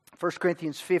1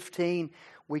 Corinthians 15,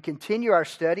 we continue our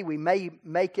study. We may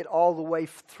make it all the way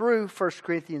through 1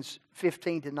 Corinthians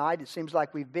 15 tonight. It seems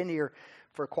like we've been here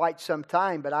for quite some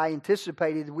time, but I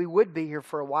anticipated we would be here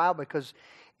for a while because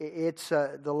it's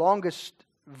the longest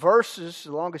verses,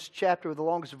 the longest chapter with the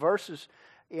longest verses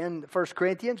in 1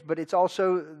 Corinthians, but it's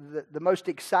also the most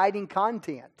exciting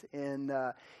content. And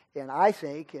I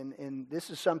think, and this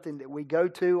is something that we go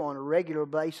to on a regular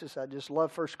basis. I just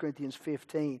love 1 Corinthians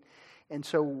 15. And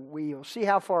so we'll see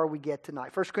how far we get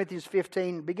tonight. 1 Corinthians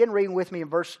 15, begin reading with me in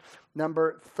verse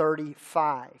number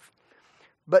 35.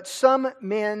 But some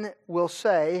men will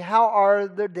say, how are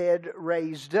the dead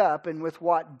raised up, and with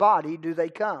what body do they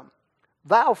come?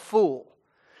 Thou fool,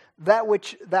 that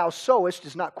which thou sowest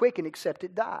is not quickened except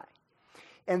it die.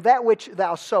 And that which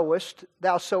thou sowest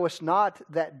not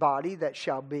that body that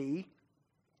shall be,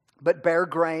 but bare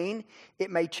grain, it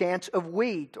may chance of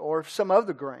wheat or of some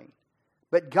other grain.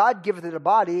 But God giveth it a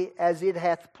body as it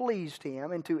hath pleased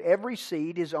Him, and to every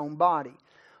seed his own body.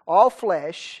 All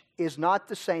flesh is not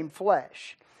the same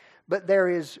flesh, but there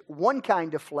is one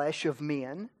kind of flesh of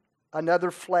men,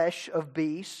 another flesh of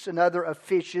beasts, another of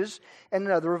fishes, and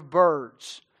another of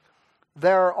birds.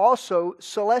 There are also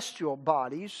celestial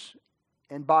bodies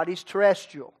and bodies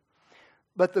terrestrial.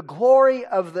 But the glory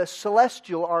of the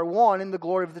celestial are one, and the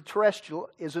glory of the terrestrial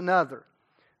is another.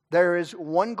 There is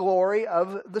one glory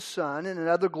of the sun, and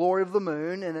another glory of the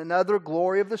moon, and another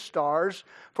glory of the stars.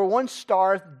 For one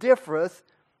star differeth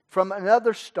from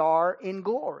another star in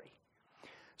glory.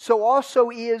 So also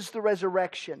is the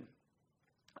resurrection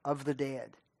of the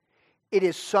dead. It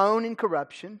is sown in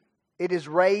corruption. It is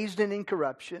raised in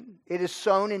incorruption. It is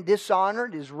sown in dishonor.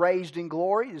 It is raised in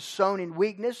glory. It is sown in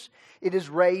weakness. It is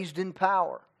raised in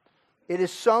power. It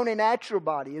is sown a natural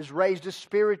body. It is raised a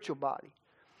spiritual body.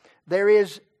 There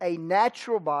is a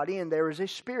natural body and there is a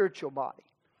spiritual body.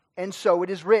 And so it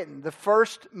is written, the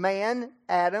first man,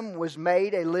 Adam, was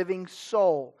made a living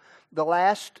soul. The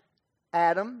last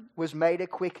Adam was made a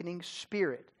quickening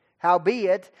spirit.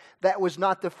 Howbeit, that was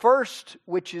not the first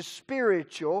which is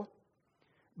spiritual,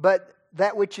 but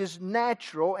that which is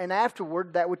natural, and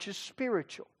afterward that which is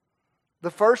spiritual.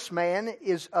 The first man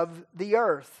is of the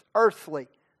earth, earthly.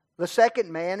 The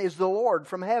second man is the Lord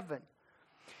from heaven.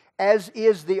 As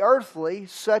is the earthly,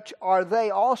 such are they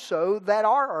also that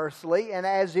are earthly, and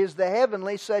as is the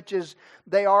heavenly, such as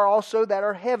they are also that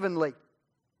are heavenly.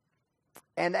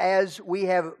 And as we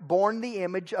have borne the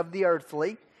image of the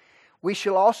earthly, we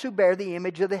shall also bear the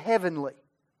image of the heavenly.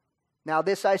 Now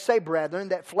this I say, brethren,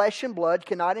 that flesh and blood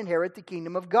cannot inherit the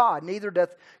kingdom of God, neither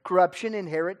doth corruption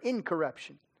inherit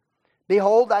incorruption.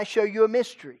 Behold, I show you a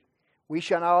mystery. We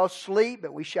shall not all sleep,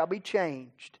 but we shall be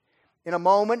changed. In a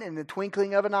moment, in the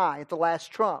twinkling of an eye, at the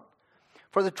last trump.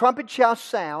 For the trumpet shall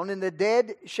sound, and the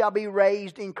dead shall be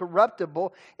raised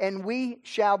incorruptible, and we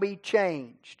shall be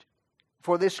changed.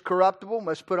 For this corruptible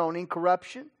must put on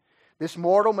incorruption, this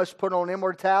mortal must put on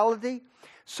immortality.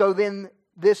 So when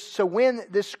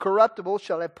this corruptible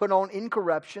shall have put on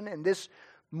incorruption, and this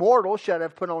mortal shall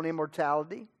have put on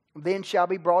immortality, then shall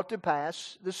be brought to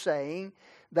pass the saying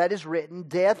that is written,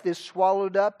 death is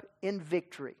swallowed up in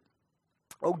victory.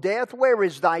 O death, where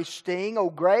is thy sting?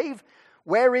 O grave,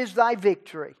 where is thy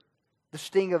victory? The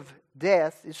sting of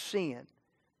death is sin,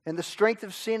 and the strength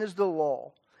of sin is the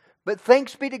law. But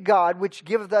thanks be to God, which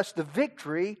giveth us the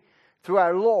victory through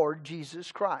our Lord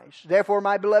Jesus Christ. Therefore,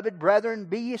 my beloved brethren,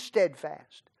 be ye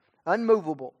steadfast,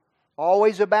 unmovable,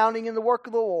 always abounding in the work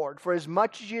of the Lord, for as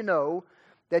much as you know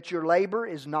that your labor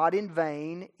is not in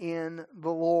vain in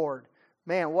the Lord.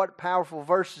 Man, what powerful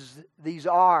verses these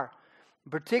are.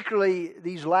 Particularly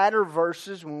these latter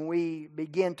verses when we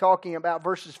begin talking about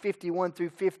verses 51 through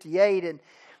 58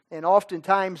 and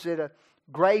oftentimes at a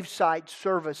gravesite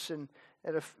service and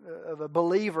of a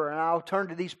believer, and I'll turn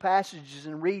to these passages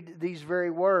and read these very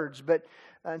words.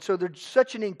 And so there's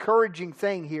such an encouraging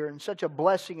thing here and such a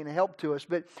blessing and a help to us.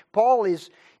 But Paul is,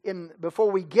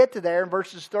 before we get to there, in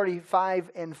verses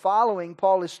 35 and following,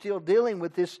 Paul is still dealing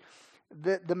with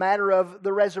the matter of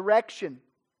the resurrection.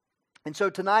 And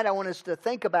so tonight I want us to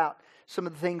think about some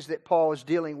of the things that Paul is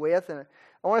dealing with. And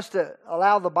I want us to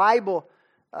allow the Bible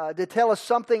to tell us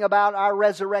something about our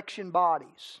resurrection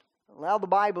bodies. Allow the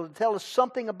Bible to tell us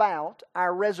something about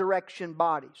our resurrection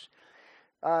bodies.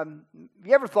 Have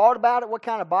you ever thought about it? What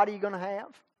kind of body you're going to have?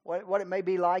 What it may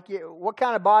be like? What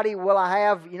kind of body will I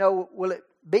have? Will it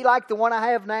be like the one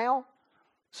I have now?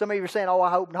 Some of you are saying, oh,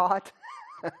 I hope not.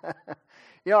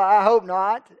 I hope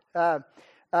not.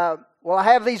 Will I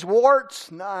have these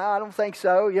warts? No, I don't think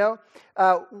so.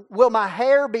 Will my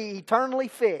hair be eternally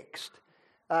fixed?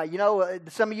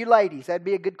 Some of you ladies, that'd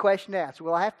be a good question to ask.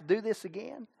 Will I have to do this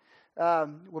again?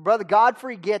 Will Brother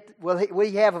Godfrey will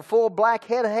he have a full black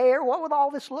head of hair? What would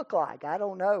all this look like? I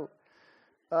don't know.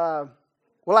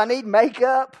 Will I need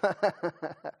makeup?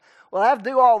 Will I have to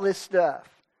do all this stuff?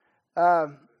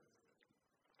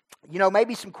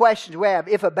 Maybe some questions we have.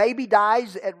 If a baby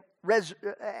dies at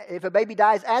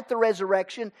the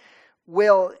resurrection,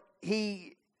 will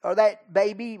he or that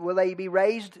baby, will they be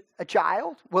raised a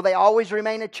child? Will they always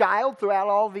remain a child throughout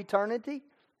all of eternity?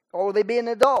 Or will they be an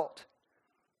adult?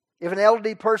 If an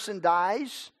elderly person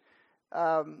dies,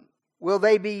 will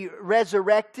they be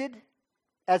resurrected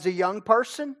as a young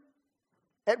person?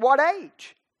 At what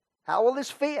age? How will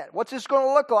this fit? What's this going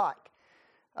to look like?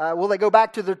 Will they go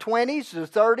back to their 20s, their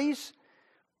 30s?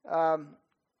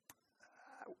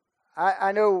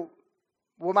 I know,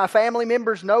 will my family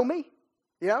members know me?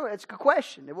 It's a good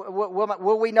question.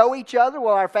 Will we know each other? Will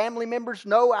our family members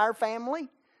know our family?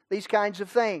 These kinds of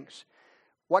things.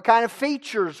 What kind of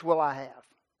features will I have?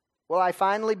 Will I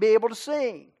finally be able to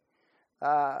sing?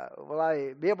 Will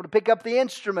I be able to pick up the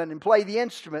instrument and play the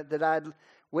instrument that I'd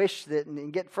wish that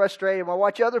and get frustrated when I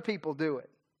watch other people do it?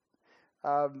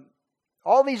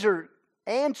 All these are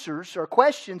answers or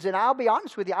questions, and I'll be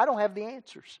honest with you, I don't have the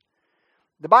answers.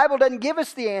 The Bible doesn't give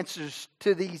us the answers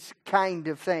to these kind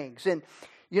of things. And,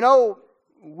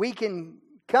 we can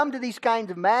come to these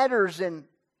kinds of matters, and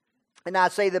I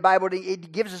say the Bible,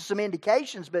 it gives us some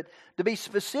indications, but to be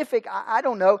specific, I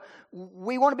don't know.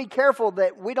 We want to be careful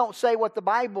that we don't say what the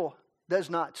Bible does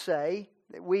not say.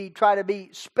 That we try to be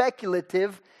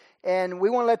speculative, and we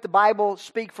want to let the Bible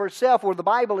speak for itself. Where the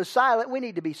Bible is silent, we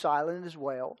need to be silent as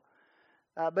well.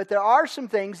 But there are some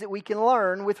things that we can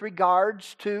learn with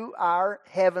regards to our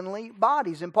heavenly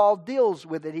bodies, and Paul deals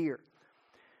with it here.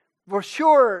 For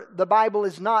sure, the Bible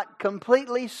is not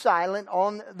completely silent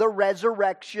on the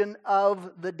resurrection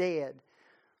of the dead.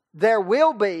 There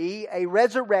will be a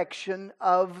resurrection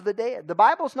of the dead. The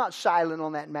Bible's not silent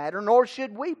on that matter, nor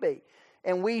should we be.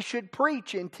 And we should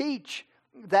preach and teach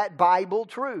that Bible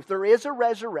truth. There is a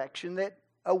resurrection that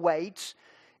awaits.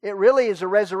 It really is a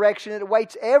resurrection that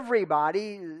awaits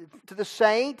everybody, to the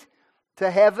saint,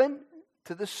 to heaven,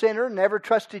 to the sinner, never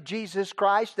trusted Jesus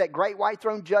Christ, that great white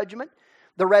throne judgment,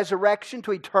 the resurrection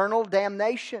to eternal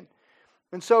damnation.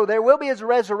 And so there will be a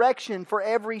resurrection for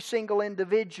every single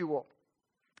individual.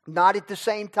 Not at the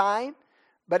same time,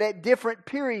 but at different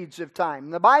periods of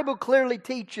time. The Bible clearly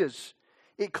teaches,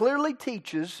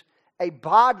 a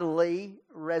bodily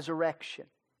resurrection.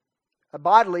 A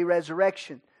bodily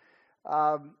resurrection.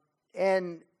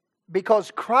 And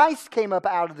because Christ came up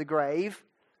out of the grave,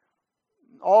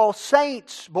 all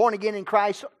saints born again in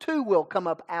Christ too will come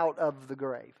up out of the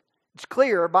grave. It's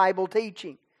clear Bible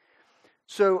teaching.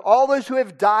 So all those who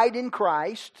have died in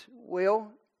Christ will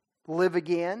live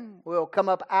again, will come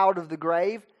up out of the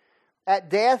grave. At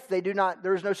death,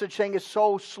 there is no such thing as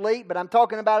soul sleep, but I'm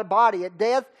talking about a body. At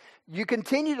death, you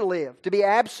continue to live. To be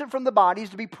absent from the body is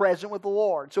to be present with the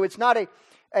Lord. So it's not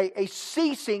a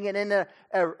ceasing and then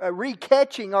a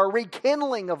recatching or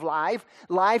rekindling of life.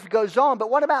 Life goes on. But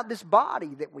what about this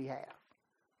body that we have?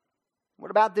 What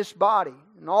about this body?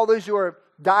 And all those who are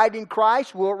died in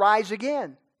Christ will rise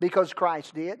again because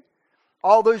Christ did.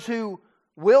 All those who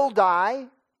will die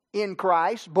in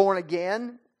Christ, born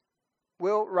again,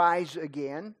 will rise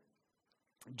again,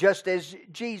 just as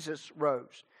Jesus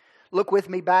rose. Look with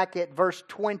me back at verse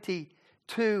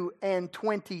 22 and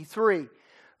 23.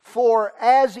 For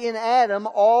as in Adam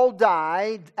all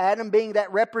died, Adam being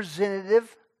that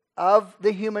representative of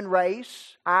the human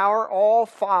race, our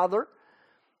all-father,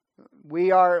 we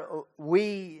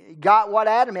got what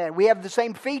Adam had. We have the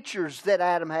same features that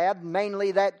Adam had,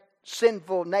 mainly that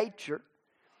sinful nature.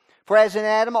 For as in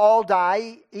Adam all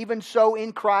die, even so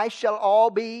in Christ shall all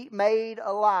be made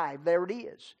alive. There it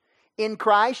is. In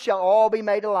Christ shall all be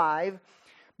made alive,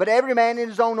 but every man in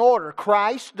his own order.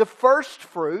 Christ, the first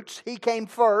fruits, He came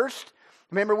first.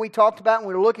 Remember we talked about when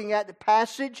we were looking at the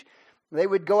passage, they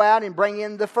would go out and bring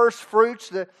in the first fruits,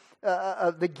 the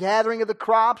gathering of the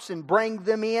crops and bring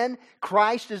them in.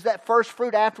 Christ is that first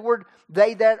fruit. Afterward,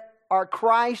 they that are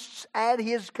Christ's at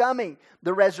His coming.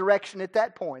 The resurrection at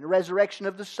that point. The resurrection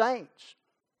of the saints.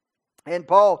 And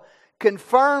Paul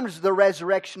confirms the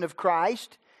resurrection of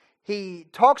Christ. He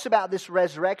talks about this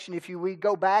resurrection. If we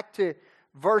go back to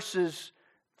verses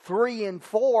 3 and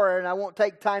 4, and I won't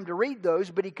take time to read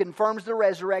those, but he confirms the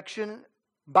resurrection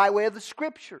by way of the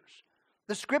Scriptures.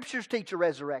 The Scriptures teach a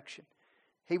resurrection.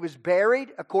 He was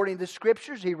buried according to the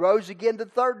Scriptures. He rose again the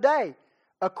third day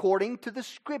according to the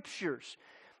Scriptures.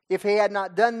 If He had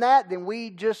not done that, then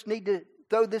we just need to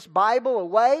throw this Bible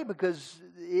away because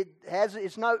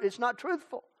it's not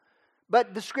truthful.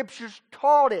 But the Scriptures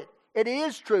taught it. It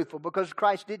is truthful because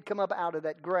Christ did come up out of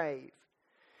that grave.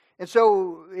 And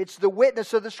so it's the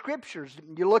witness of the Scriptures.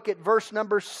 You look at verse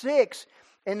number 6,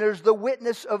 and there's the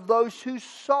witness of those who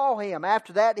saw Him.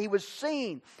 After that, He was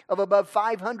seen of above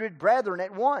 500 brethren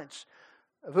at once,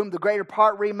 of whom the greater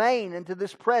part remain unto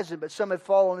this present, but some have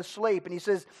fallen asleep. And he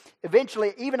says,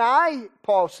 eventually, even I,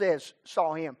 Paul says,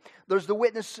 saw Him. There's the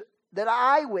witness that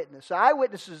I witness.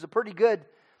 Eyewitness is a pretty good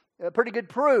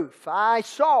proof. I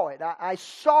saw it. I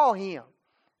saw Him.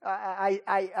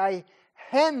 I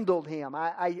handled Him.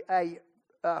 I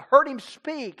heard Him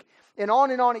speak, and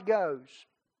on it goes.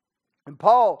 And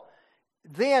Paul,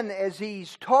 then, as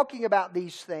he's talking about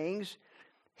these things,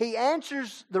 he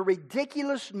answers the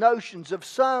ridiculous notions of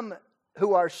some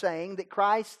who are saying that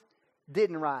Christ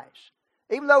didn't rise.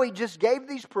 Even though he just gave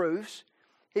these proofs,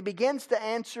 he begins to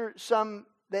answer some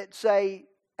that say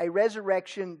a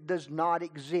resurrection does not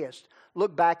exist.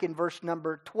 Look back in verse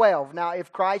number 12. Now,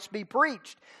 if Christ be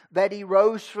preached that He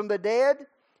rose from the dead,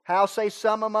 how say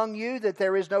some among you that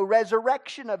there is no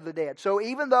resurrection of the dead? So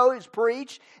even though it's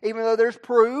preached, even though there's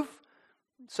proof,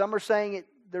 some are saying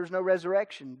there's no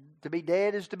resurrection. To be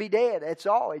dead is to be dead. That's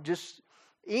all. It just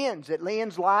ends. It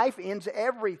ends life, ends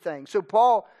everything. So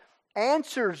Paul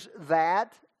answers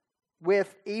that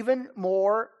with even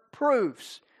more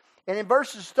proofs. And in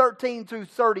verses 13 through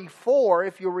 34,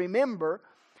 if you'll remember,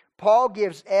 Paul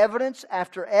gives evidence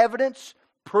after evidence,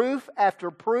 proof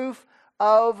after proof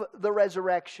of the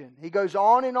resurrection. He goes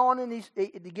on and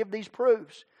to give these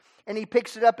proofs. And he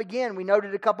picks it up again. We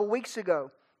noted a couple weeks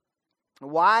ago.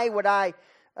 Why would I,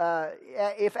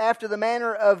 if after the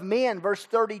manner of men, verse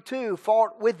 32,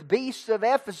 fought with beasts of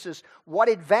Ephesus, what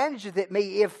advantageth it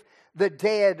me if the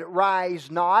dead rise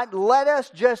not? Let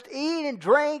us just eat and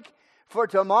drink, for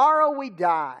tomorrow we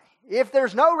die. If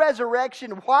there's no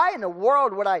resurrection, why in the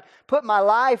world would I put my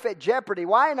life at jeopardy?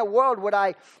 Why in the world would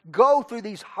I go through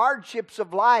these hardships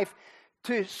of life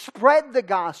to spread the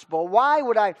gospel? Why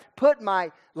would I put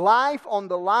my life on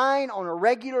the line on a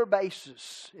regular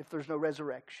basis if there's no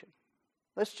resurrection?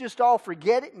 Let's just all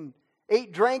forget it and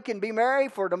eat, drink, and be merry,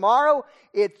 for tomorrow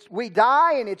we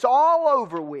die and it's all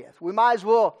over with. We might as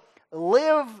well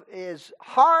live as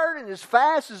hard and as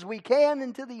fast as we can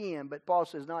until the end. But Paul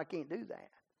says, no, I can't do that.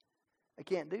 I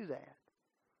can't do that.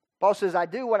 Paul says, I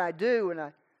do what I do, and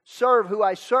I serve who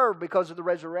I serve because of the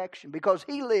resurrection. Because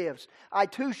He lives, I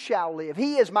too shall live.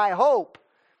 He is my hope.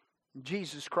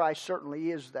 Jesus Christ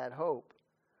certainly is that hope.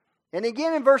 And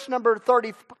again in verse number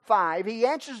 35, he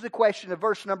answers the question of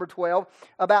verse number 12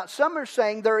 about some are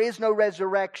saying there is no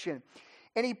resurrection.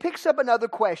 And he picks up another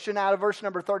question out of verse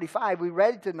number 35. We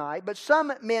read it tonight. But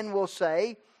some men will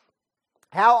say,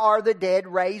 how are the dead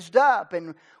raised up?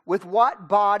 And with what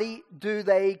body do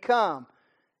they come?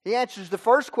 He answers the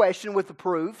first question with the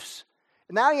proofs.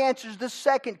 And now he answers the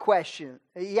second question.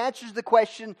 He answers the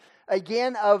question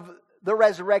again of the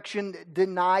resurrection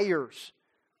deniers.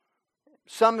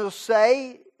 Some will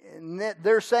say, and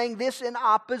they're saying this in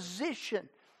opposition.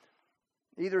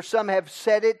 Either some have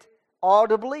said it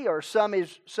audibly, or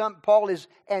Paul is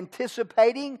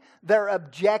anticipating their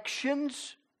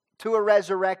objections to a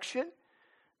resurrection.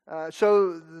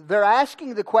 So they're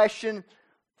asking the question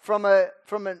from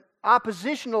an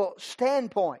oppositional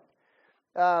standpoint.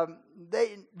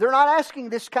 They're not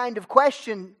asking this kind of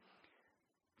question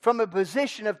from a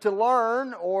position of to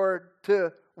learn or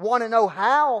to want to know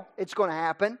how it's going to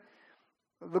happen.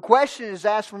 The question is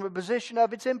asked from a position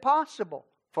of it's impossible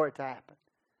for it to happen.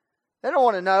 They don't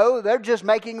want to know. They're just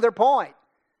making their point.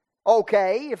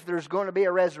 Okay, if there's going to be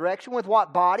a resurrection, with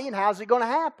what body and how's it going to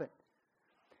happen?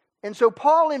 And so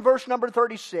Paul in verse number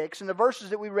 36, in the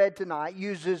verses that we read tonight,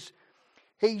 uses,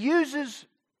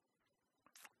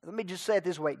 let me just say it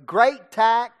this way, great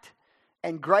tact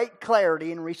and great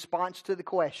clarity in response to the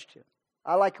question.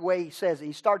 I like the way he says it.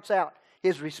 He starts out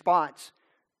his response.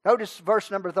 Notice verse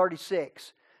number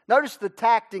 36. Notice the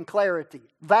tact and clarity.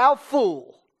 Thou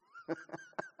fool.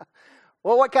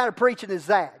 Well, what kind of preaching is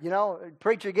that? You know, a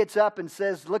preacher gets up and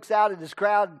says, looks out at his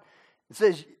crowd and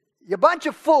says, you bunch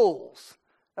of fools.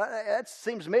 That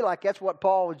seems to me like that's what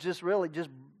Paul was just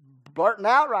blurting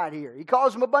out right here. He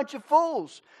calls them a bunch of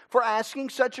fools for asking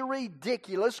such a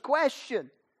ridiculous question.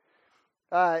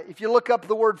 If you look up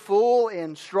the word fool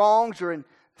in Strong's or in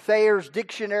Thayer's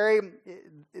dictionary,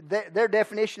 their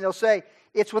definition, they'll say,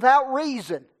 it's without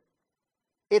reason.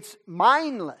 It's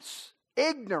mindless,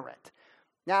 ignorant.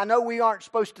 Now, I know we aren't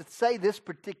supposed to say this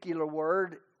particular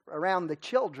word around the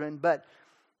children, but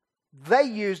they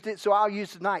used it, so I'll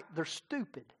use it tonight. They're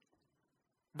stupid.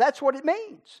 That's what it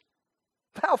means.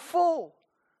 Thou fool.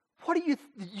 What are you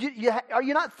are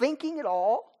you not thinking at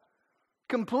all?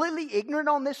 Completely ignorant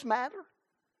on this matter?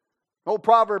 Old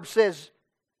proverb says,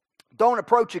 don't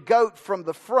approach a goat from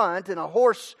the front and a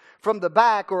horse from the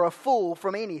back or a fool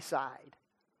from any side.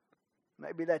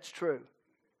 Maybe that's true.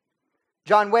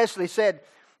 John Wesley said,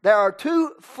 there are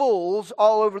two fools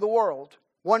all over the world.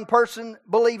 One person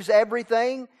believes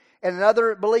everything and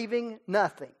another believing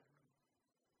nothing.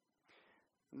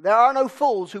 There are no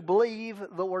fools who believe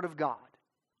the Word of God.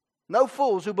 No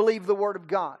fools who believe the Word of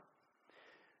God.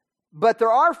 But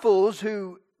there are fools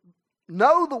who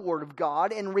know the Word of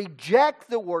God and reject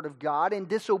the Word of God and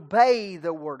disobey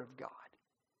the Word of God.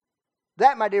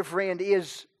 That, my dear friend,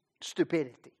 is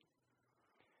stupidity.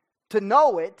 To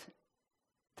know it,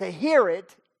 to hear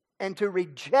it, and to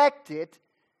reject it,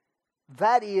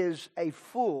 that is a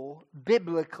fool,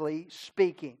 biblically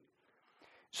speaking.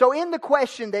 So in the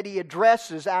question that he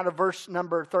addresses out of verse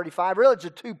number 35, really it's a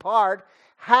two-part.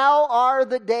 How are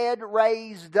the dead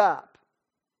raised up?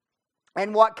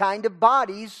 And what kind of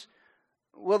bodies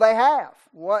will they have?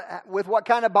 With what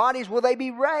kind of bodies will they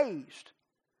be raised?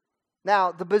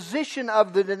 Now, the position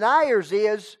of the deniers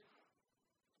is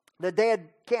the dead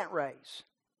can't raise.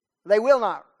 They will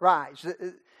not rise.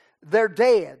 They're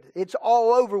dead. It's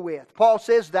all over with. Paul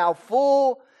says, thou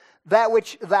fool, that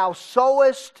which thou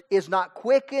sowest is not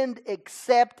quickened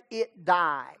except it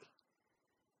die.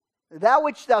 That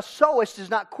which thou sowest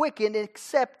is not quickened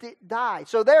except it die.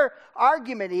 So their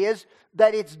argument is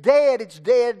that it's dead, it's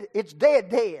dead, it's dead,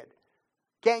 dead.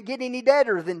 Can't get any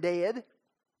deader than dead.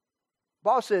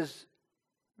 Paul says,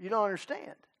 you don't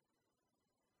understand.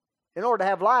 In order to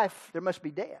have life, there must be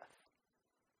death.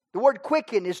 The word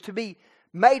quicken is to be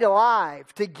made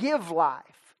alive, to give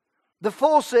life. The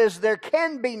fool says there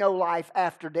can be no life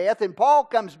after death. And Paul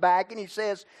comes back and he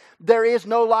says there is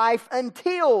no life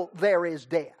until there is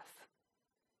death.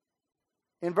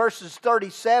 In verses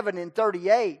 37 and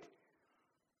 38,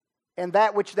 and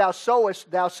that which thou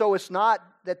sowest not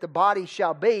that the body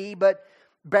shall be, but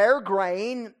bare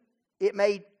grain, it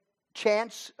may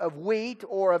chance of wheat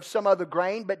or of some other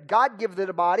grain, but God giveth it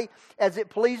a body as it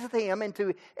pleaseth Him, and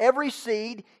to every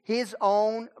seed His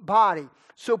own body.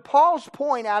 So Paul's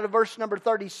point out of verse number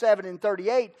 37 and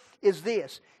 38 is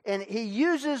this, and he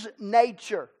uses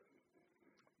nature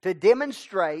to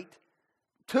demonstrate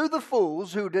to the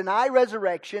fools who deny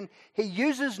resurrection. He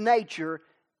uses nature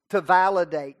to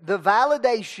validate. The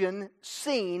validation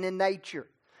seen in nature.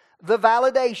 The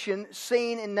validation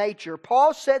seen in nature.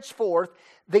 Paul sets forth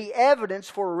the evidence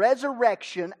for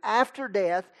resurrection after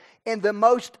death in the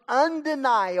most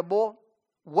undeniable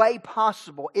way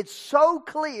possible. It's so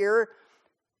clear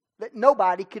that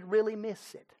nobody could really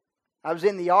miss it. I was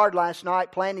in the yard last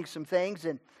night planting some things,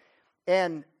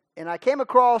 and I came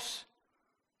across,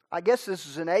 I guess this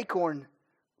is an acorn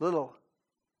little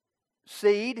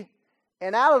seed,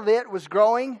 and out of it was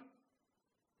growing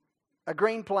a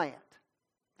green plant.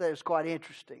 That was quite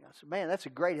interesting. I said, man, that's a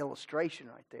great illustration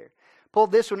right there.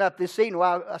 Pulled this one up this evening.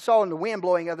 Well, I saw in the wind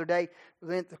blowing the other day,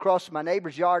 went across my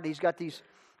neighbor's yard. He's got these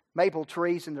maple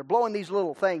trees, and they're blowing these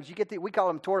little things. We call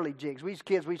them twirly jigs. We as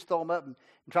kids, we used to throw them up and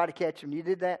try to catch them. You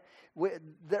did that?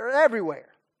 They're everywhere.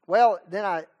 Well, then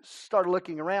I started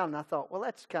looking around, and I thought, well,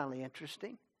 that's kind of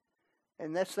interesting.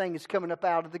 And this thing is coming up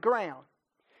out of the ground.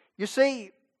 You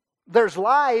see, there's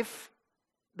life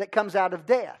that comes out of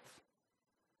death.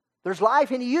 There's life,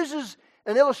 and he uses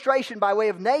an illustration by way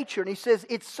of nature, and he says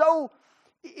it's so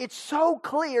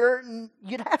clear,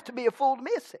 you'd have to be a fool to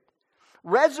miss it.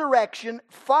 Resurrection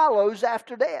follows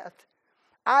after death.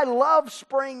 I love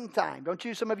springtime. Don't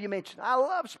you? Some of you mentioned, I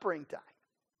love springtime.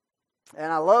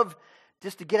 And I love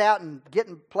just to get out and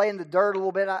play in the dirt a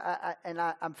little bit.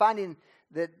 I'm finding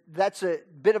that's a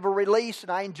bit of a release,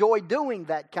 and I enjoy doing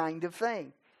that kind of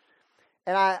thing.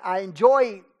 And I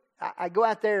go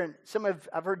out there, and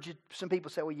I've heard some people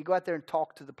say, well, you go out there and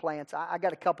talk to the plants. I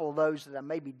got a couple of those that I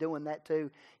may be doing that too.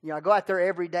 You know, I go out there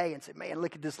every day and say, man,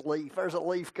 look at this leaf. There's a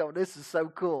leaf coming. This is so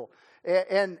cool.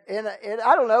 And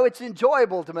I don't know, it's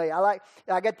enjoyable to me. I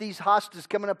got these hostas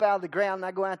coming up out of the ground, and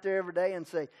I go out there every day and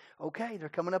say, okay, they're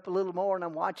coming up a little more, and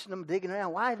I'm watching them digging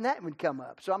around. Why hasn't that one come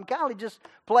up? So I'm kind of just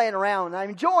playing around, and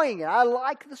I'm enjoying it. I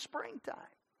like the springtime.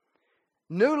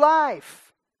 New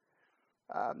life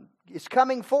is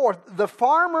coming forth. The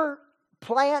farmer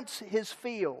plants his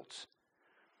fields.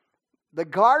 The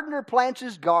gardener plants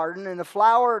his garden, and the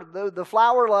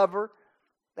flower lover,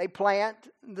 they plant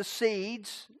the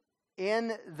seeds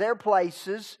in their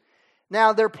places.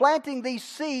 Now they're planting these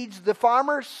seeds. The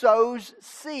farmer sows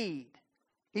seed.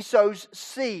 He sows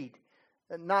seed.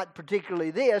 Not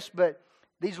particularly this, but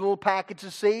these little packets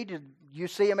of seed. You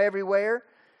see them everywhere.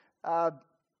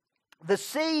 The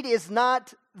seed is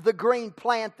not the green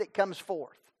plant that comes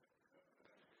forth.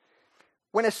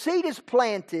 When a seed is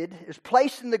planted, is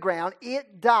placed in the ground,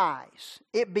 it dies.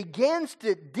 It begins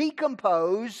to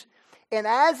decompose, and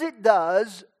as it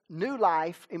does, new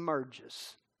life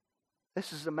emerges.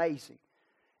 This is amazing.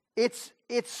 It's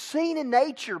seen in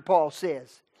nature, Paul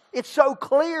says. It's so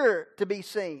clear to be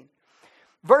seen.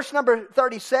 Verse number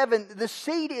 37, the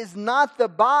seed is not the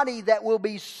body that will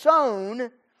be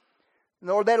sown,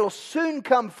 nor that will soon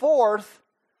come forth,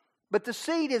 but the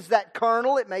seed is that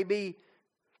kernel. It may be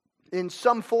in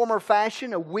some form or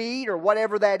fashion, a weed or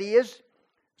whatever that is.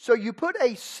 So you put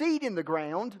a seed in the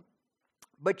ground,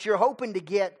 but you're hoping to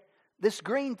get this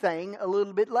green thing a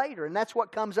little bit later. And that's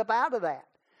what comes up out of that.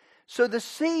 So the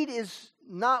seed is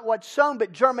not what's sown,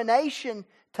 but germination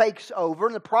takes over.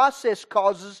 And the process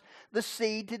causes the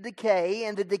seed to decay.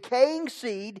 And the decaying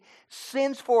seed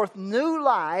sends forth new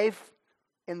life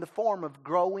in the form of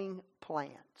growing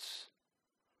plants.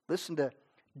 Listen to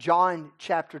John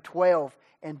chapter 12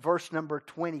 and verse number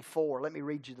 24. Let me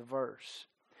read you the verse.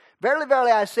 Verily,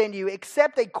 verily, I say unto you,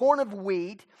 except a corn of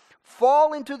wheat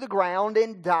fall into the ground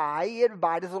and die, it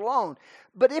abideth alone.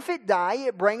 But if it die,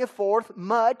 it bringeth forth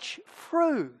much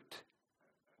fruit.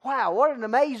 Wow, what an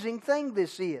amazing thing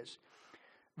this is.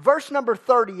 Verse number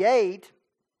 38,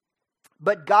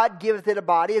 but God giveth it a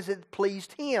body as it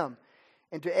pleased Him,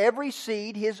 and to every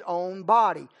seed his own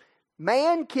body.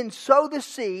 Man can sow the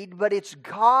seed, but it's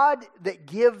God that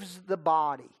gives the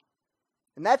body.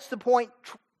 And that's the point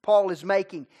Paul is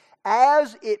making.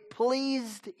 As it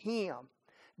pleased Him.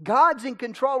 God's in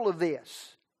control of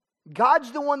this.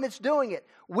 God's the one that's doing it.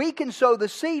 We can sow the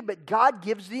seed, but God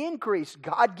gives the increase.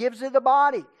 God gives it a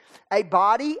body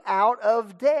out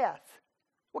of death.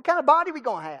 What kind of body are we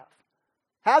going to have?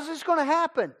 How's this going to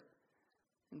happen?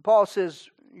 And Paul says,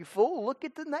 you fool, look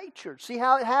at the nature. See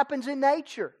how it happens in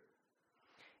nature.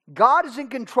 God is in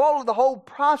control of the whole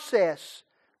process,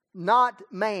 not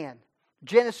man.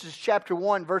 Genesis chapter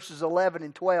 1, verses 11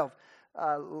 and 12.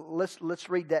 Let's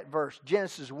read that verse.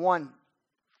 Genesis 1,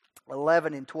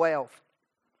 11 and 12.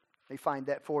 Let me find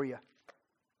that for you.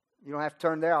 You don't have to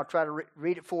turn there. I'll try to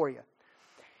read it for you.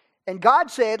 And God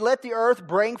said, let the earth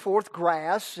bring forth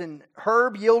grass, and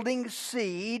herb yielding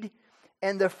seed,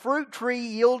 and the fruit tree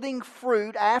yielding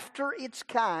fruit after its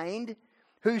kind,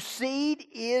 whose seed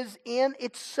is in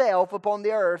itself upon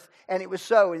the earth. And it was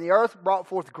so. And the earth brought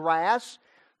forth grass,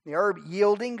 the herb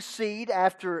yielding seed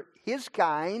after his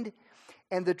kind,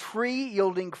 and the tree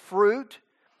yielding fruit,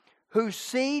 whose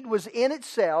seed was in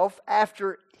itself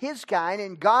after his kind.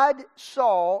 And God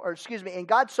saw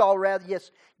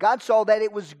that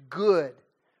it was good.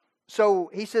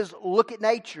 So he says, look at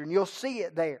nature, and you'll see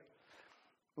it there.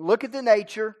 Look at the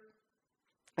nature,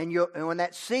 and when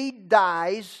that seed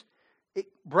dies, it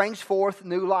brings forth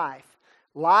new life.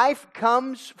 Life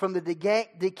comes from the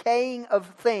decaying of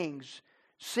things.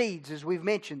 Seeds, as we've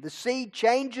mentioned. The seed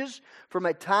changes from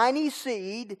a tiny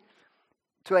seed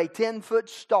to a 10-foot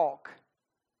stalk.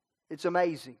 It's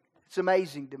amazing. It's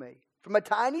amazing to me. From a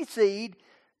tiny seed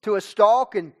to a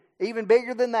stalk, and even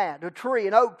bigger than that, a tree,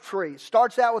 an oak tree. It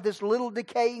starts out with this little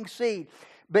decaying seed.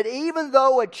 But even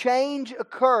though a change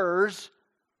occurs,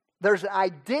 there's an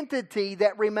identity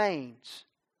that remains.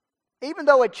 Even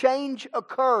though a change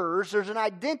occurs, there's an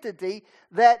identity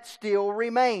that still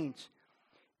remains.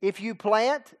 If you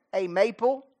plant a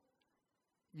maple,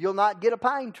 you'll not get a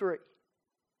pine tree.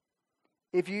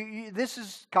 This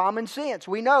is common sense.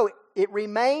 We know it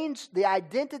remains, the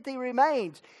identity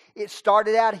remains. It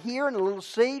started out here in a little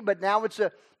seed, but now it's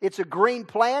a green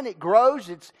plant. It grows.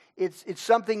 It's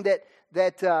something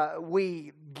that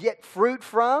we get fruit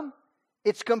from.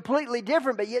 It's completely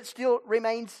different, but yet still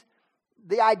remains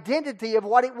the identity of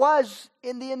what it was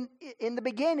in the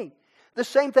beginning. The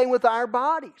same thing with our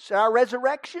bodies, our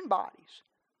resurrection bodies.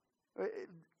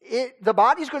 The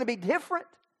body's going to be different,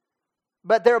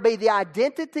 but there'll be the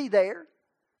identity there.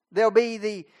 There'll be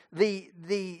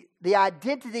the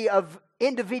identity of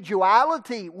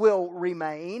individuality will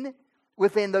remain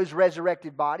within those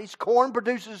resurrected bodies. Corn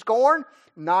produces corn,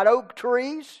 not oak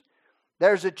trees.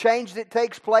 There's a change that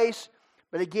takes place,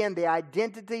 but again, the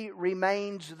identity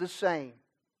remains the same.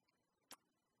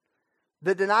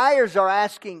 The deniers are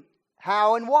asking,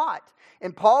 how and what?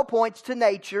 And Paul points to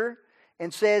nature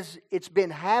and says it's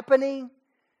been happening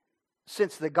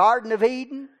since the Garden of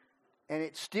Eden, and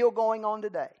it's still going on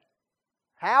today.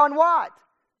 How and what?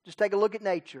 Just take a look at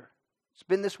nature. It's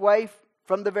been this way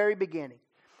from the very beginning.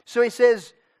 So he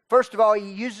says, first of all,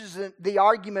 he uses the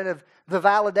argument of the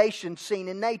validation seen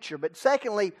in nature. But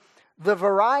secondly, the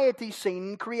variety seen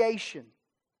in creation.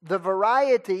 The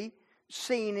variety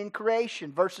seen in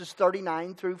creation. Verses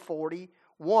 39 through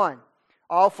 41.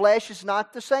 All flesh is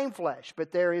not the same flesh,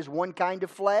 but there is one kind of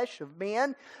flesh of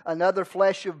men, another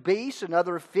flesh of beasts,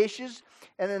 another of fishes,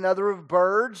 and another of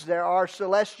birds. There are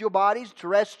celestial bodies,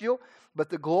 terrestrial, but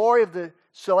the glory of the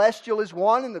celestial is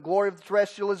one, and the glory of the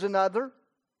terrestrial is another.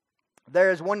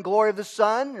 There is one glory of the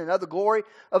sun, another glory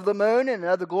of the moon, and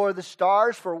another glory of the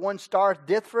stars, for one star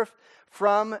differeth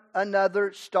from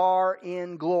another star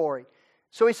in glory.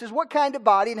 So he says, what kind of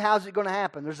body and how is it going to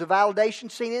happen? There's a validation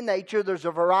seen in nature. There's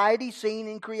a variety seen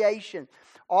in creation.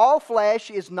 All flesh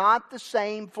is not the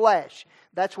same flesh.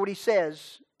 That's what he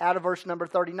says out of verse number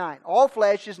 39. All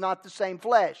flesh is not the same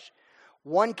flesh.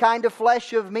 One kind of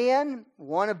flesh of men,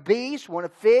 one of beasts, one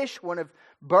of fish, one of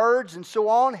birds, and so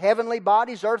on. Heavenly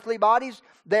bodies, earthly bodies.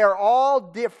 They are all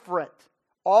different.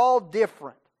 All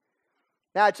different.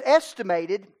 Now it's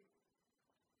estimated,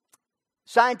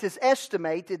 scientists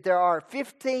estimate that there are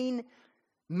 15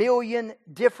 million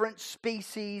different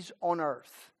species on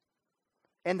earth.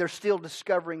 And they're still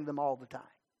discovering them all the time.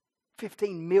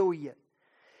 15 million.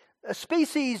 A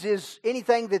species is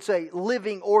anything that's a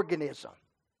living organism.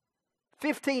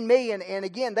 15 million, and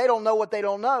again, they don't know what they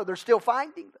don't know. They're still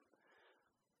finding them.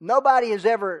 Nobody has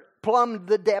ever plumbed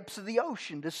the depths of the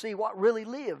ocean to see what really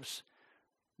lives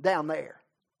down there.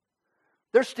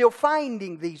 They're still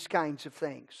finding these kinds of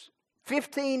things.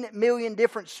 15 million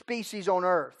different species on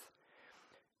earth.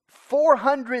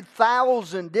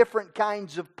 400,000 different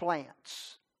kinds of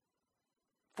plants.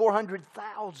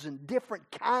 400,000 different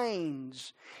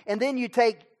kinds. And then you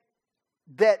take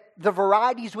the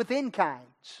varieties within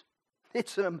kinds.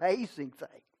 It's an amazing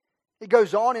thing. It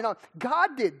goes on and on.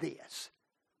 God did this.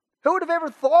 Who would have ever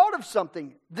thought of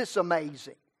something this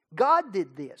amazing? God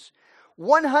did this.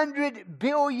 100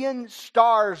 billion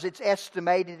stars, it's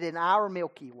estimated, in our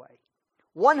Milky Way.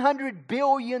 100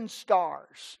 billion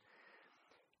stars.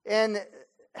 And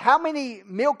how many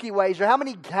Milky Ways or how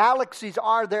many galaxies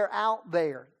are there out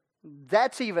there?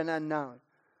 That's even unknown.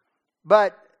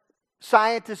 But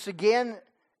scientists again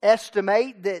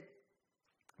estimate that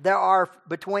there are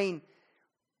between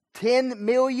 10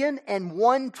 million and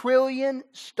 1 trillion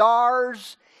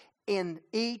stars in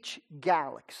each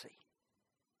galaxy.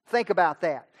 Think about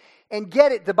that. And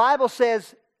get it, the Bible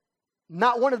says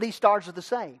not one of these stars are the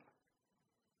same.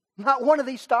 Not one of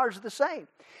these stars are the same.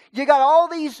 You got all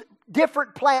these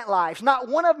different plant lives. Not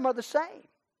one of them are the same.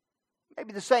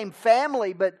 Maybe the same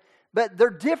family, but they're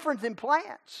different than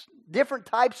plants. Different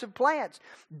types of plants.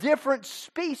 Different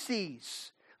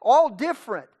species. All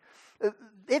different.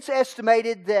 It's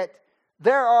estimated that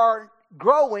there are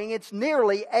growing, it's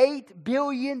nearly 8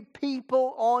 billion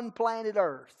people on planet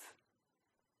Earth.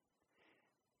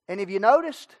 And have you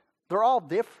noticed? They're all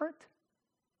different.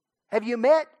 Have you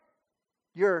met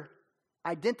your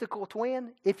identical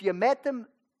twin? If you met them,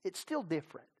 it's still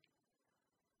different.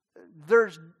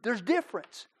 There's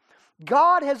difference.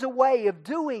 God has a way of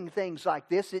doing things like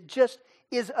this. It just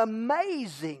is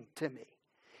amazing to me.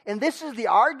 And this is the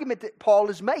argument that Paul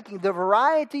is making. The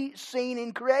variety seen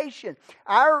in creation.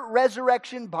 Our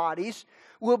resurrection bodies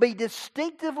will be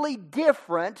distinctively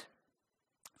different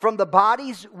from the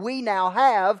bodies we now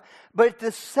have, but at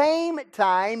the same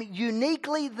time,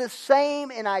 uniquely the same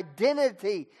in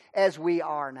identity as we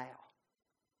are now.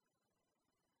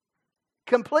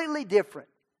 Completely different,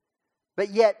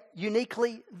 but yet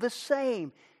uniquely the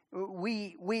same.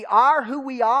 We are who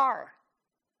we are.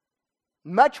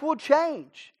 Much will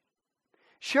change.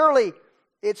 Surely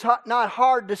it's not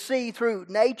hard to see through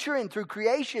nature and through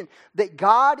creation that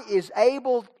God is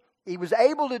able, He was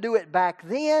able to do it back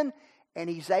then, and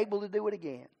He's able to do it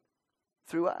again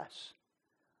through us.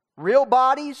 Real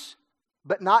bodies,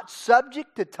 but not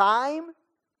subject to time,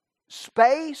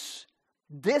 space,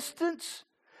 distance,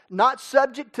 not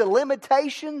subject to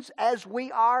limitations as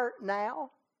we are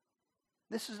now.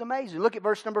 This is amazing. Look at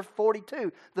verse number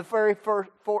 42, the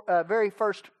very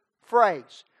first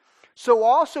phrase. So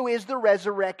also is the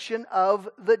resurrection of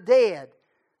the dead.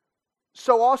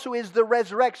 So also is the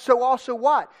resurrection. So also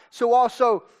what? So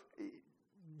also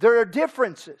there are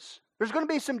differences. There's going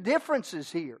to be some differences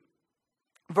here.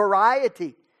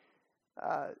 Variety.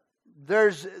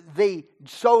 There's the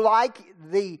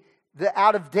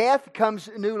out of death comes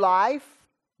new life,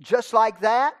 just like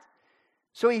that.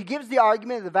 So he gives the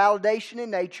argument of the validation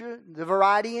in nature, the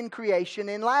variety in creation,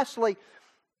 and lastly,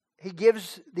 he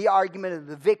gives the argument of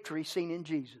the victory seen in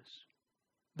Jesus.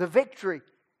 The victory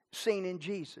seen in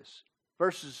Jesus.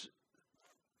 Verses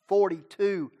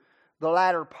 42, the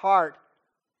latter part,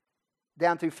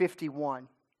 down through 51.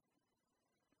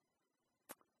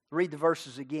 Read the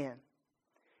verses again.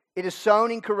 It is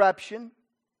sown in corruption,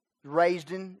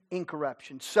 raised in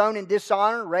incorruption. Sown in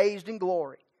dishonor, raised in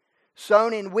glory.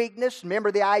 Sown in weakness.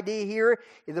 Remember the idea here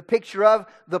is the picture of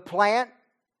the plant,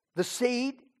 the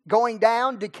seed going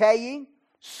down, decaying.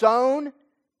 Sown,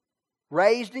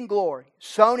 raised in glory.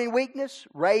 Sown in weakness,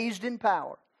 raised in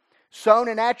power. Sown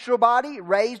a natural body,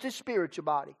 raised a spiritual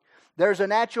body. There's a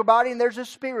natural body and there's a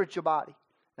spiritual body.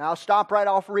 Now I'll stop right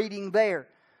off reading there.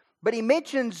 But he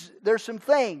mentions there's some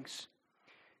things.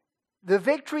 The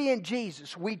victory in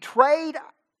Jesus. We trade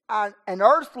an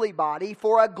earthly body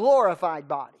for a glorified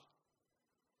body.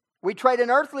 We trade an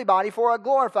earthly body for a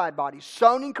glorified body.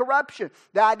 Sown in corruption.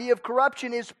 The idea of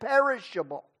corruption is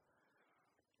perishable.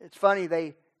 It's funny,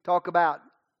 they talk about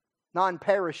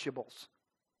non-perishables.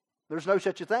 There's no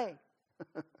such a thing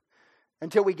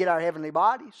until we get our heavenly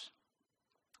bodies.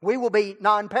 We will be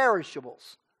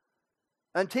non-perishables.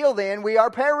 Until then, we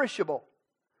are perishable.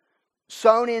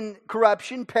 Sown in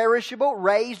corruption, perishable.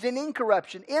 Raised in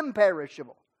incorruption,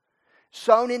 imperishable.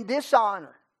 Sown in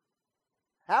dishonor.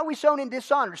 How are we sown in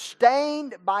dishonor?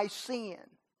 Stained by sin.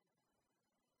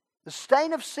 The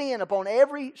stain of sin upon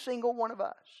every single one of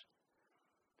us.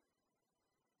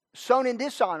 Sown in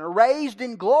dishonor. Raised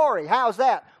in glory. How's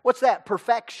that? What's that?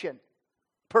 Perfection.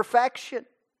 Perfection.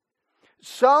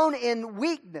 Sown in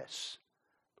weakness.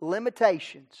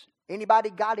 Limitations. Anybody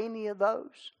got any of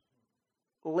those?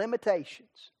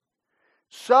 Limitations.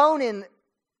 Sown in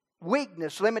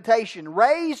weakness, limitation.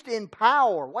 Raised in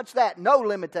power. What's that? No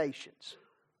limitations.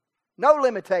 No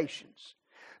limitations.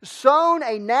 Sown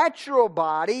a natural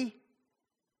body.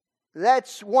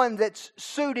 That's one that's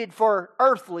suited for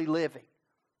earthly living.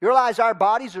 You realize our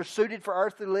bodies are suited for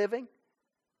earthly living,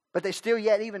 but they still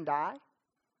yet even die?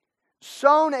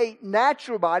 Sown a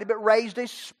natural body, but raised a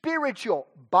spiritual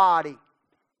body.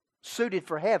 Suited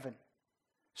for heaven.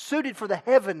 Suited for the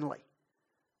heavenly.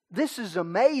 This is an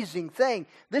amazing thing.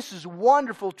 This is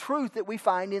wonderful truth that we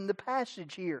find in the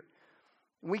passage here.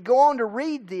 We go on to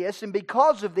read this, and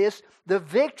because of this, the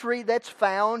victory that's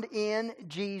found in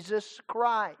Jesus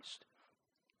Christ.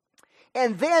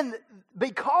 And then,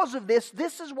 because of this,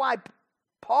 this is why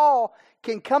Paul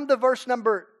can come to verse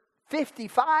number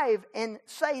 55 and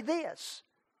say this.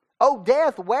 "O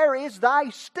death, where is thy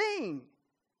sting?"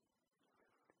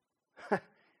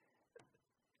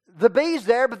 The bee's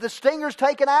there, but the stinger's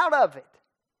taken out of it.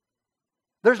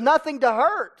 There's nothing to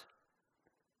hurt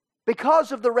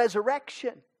because of the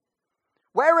resurrection.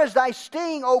 "Where is thy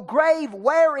sting, O grave?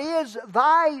 Where is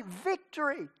thy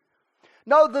victory?"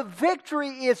 No, the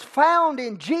victory is found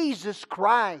in Jesus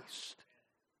Christ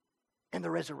and the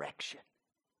resurrection.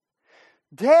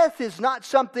 Death is not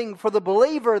something for the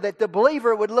believer that the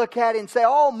believer would look at and say,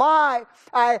 "Oh my,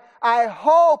 I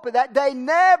hope that day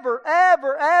never,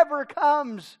 ever, ever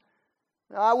comes."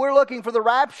 We're looking for the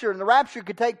rapture, and the rapture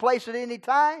could take place at any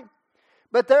time.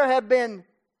 But there have been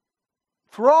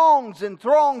throngs and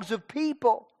throngs of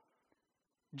people,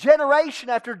 generation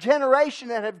after generation,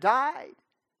 that have died.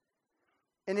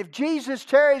 And if Jesus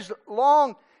tarries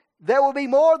long, there will be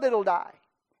more that'll die.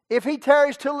 If He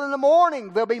tarries till in the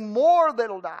morning, there'll be more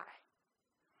that'll die.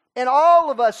 And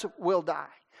all of us will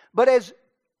die. But as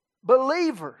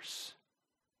believers,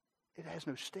 it has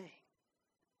no sting.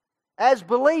 As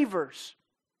believers,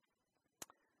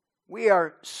 we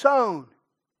are sown,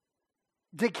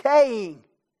 decaying.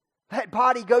 That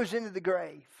body goes into the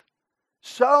grave.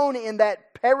 Sown in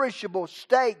that perishable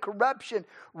state, corruption,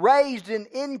 raised in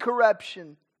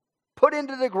incorruption, put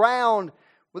into the ground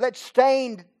with that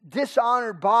stained,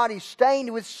 dishonored body,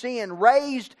 stained with sin,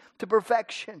 raised to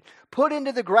perfection, put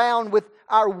into the ground with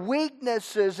our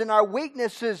weaknesses, and our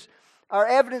weaknesses are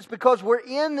evidence because we're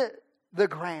in the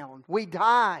ground. We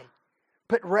die,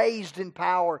 but raised in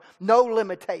power. No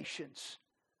limitations.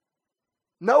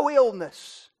 No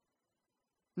illness.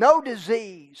 No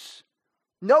disease.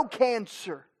 No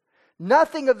cancer.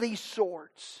 Nothing of these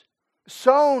sorts.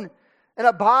 Sown in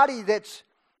a body that's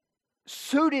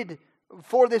suited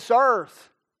for this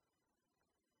earth.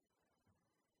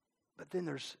 But then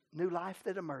there's new life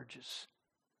that emerges.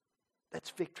 That's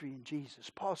victory in Jesus.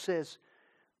 Paul says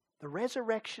the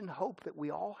resurrection hope that we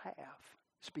all have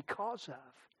is because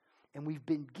of, and we've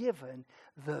been given,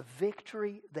 the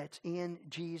victory that's in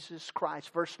Jesus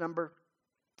Christ. Verse number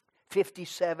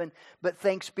 57, "But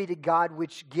thanks be to God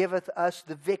which giveth us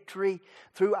the victory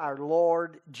through our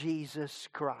Lord Jesus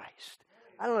Christ."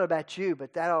 I don't know about you,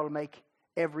 but that ought to make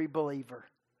every believer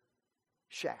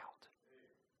shout.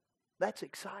 That's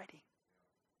exciting.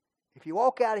 If you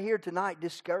walk out of here tonight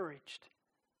discouraged,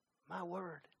 my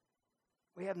word,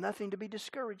 we have nothing to be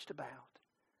discouraged about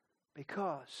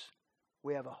because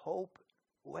we have a hope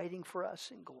waiting for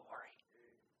us in glory.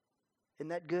 Isn't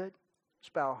that good? Let's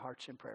bow our hearts in prayer.